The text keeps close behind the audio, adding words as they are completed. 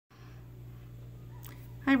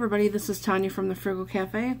Hi everybody, this is Tanya from the Frugal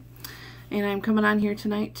Cafe, and I'm coming on here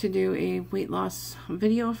tonight to do a weight loss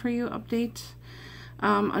video for you update.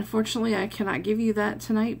 Unfortunately, I cannot give you that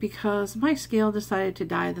tonight because my scale decided to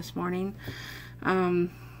die this morning.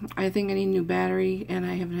 I think I need a new battery, and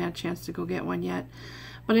I haven't had a chance to go get one yet.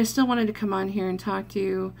 But I still wanted to come on here and talk to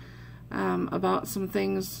you about some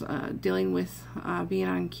things dealing with being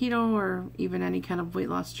on keto or even any kind of weight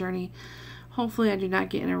loss journey. Hopefully I do not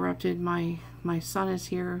get interrupted. My son is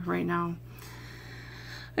here right now.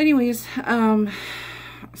 Anyways,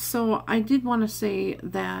 so I did want to say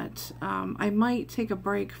that I might take a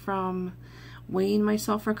break from weighing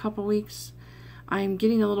myself for a couple weeks. I'm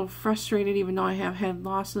getting a little frustrated even though I have had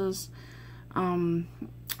losses. I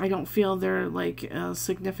don't feel they're like as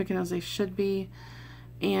significant as they should be.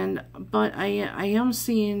 But I am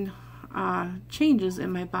seeing changes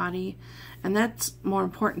in my body, and that's more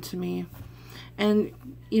important to me. And,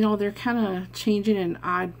 you know, they're kind of changing in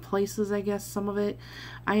odd places, I guess, some of it.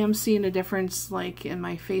 I am seeing a difference, like, in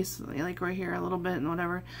my face, like, right here a little bit and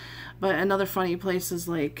whatever. But another funny place is,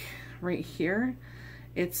 like, right here.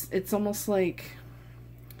 It's almost like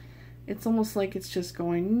it's just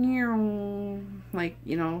going, like,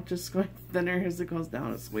 you know, just going thinner as it goes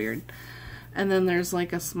down. It's weird. And then there's,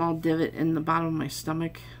 like, a small divot in the bottom of my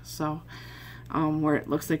stomach, so, where it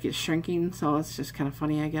looks like it's shrinking. So it's just kind of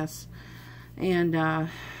funny, I guess. And,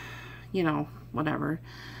 you know, whatever.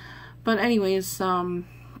 But anyways, I've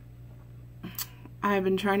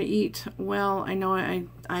been trying to eat well. I know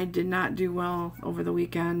I did not do well over the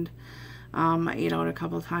weekend. I ate out a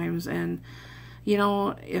couple of times, and, you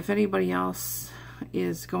know, if anybody else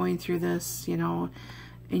is going through this, you know,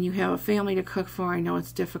 and you have a family to cook for, I know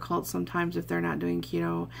it's difficult sometimes if they're not doing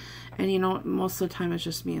keto. And, you know, most of the time it's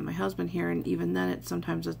just me and my husband here, and even then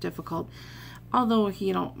sometimes it's difficult. Although,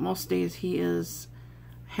 you know, most days he is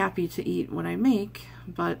happy to eat what I make,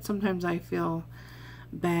 but sometimes I feel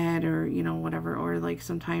bad or, you know, whatever, or like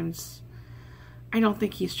sometimes I don't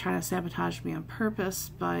think he's trying to sabotage me on purpose,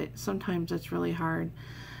 but sometimes it's really hard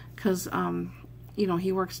because, you know,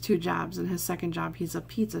 he works 2 jobs, and his second job, he's a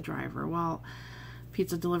pizza driver. Well,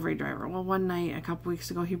 pizza delivery driver. Well, one night, a couple weeks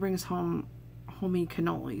ago, he brings home homemade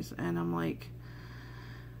cannolis, and I'm like,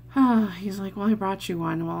 he's like, well, I brought you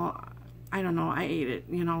one. Well, I don't know, I ate it,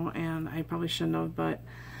 you know, and I probably shouldn't have, but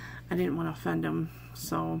I didn't want to offend him,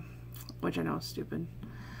 so, which I know is stupid.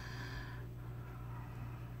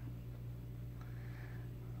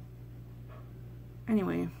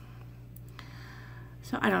 Anyway,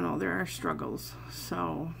 so I don't know, there are struggles,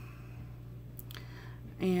 so,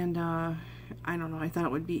 and, I don't know, I thought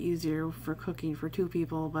it would be easier for cooking for 2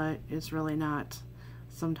 people, but it's really not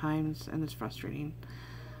sometimes, and it's frustrating.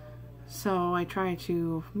 So I try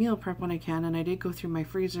to meal prep when I can, and I did go through my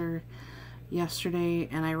freezer yesterday,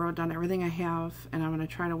 and I wrote down everything I have, and I'm going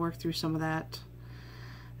to try to work through some of that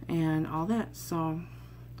and all that. So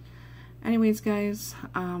anyways, guys,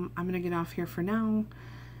 I'm going to get off here for now,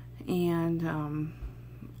 and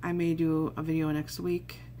I may do a video next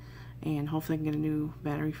week, and hopefully I can get a new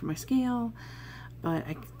battery for my scale. But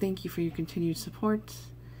I thank you for your continued support.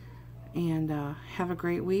 And have a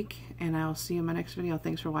great week, and I'll see you in my next video.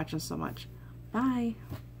 Thanks for watching so much. Bye.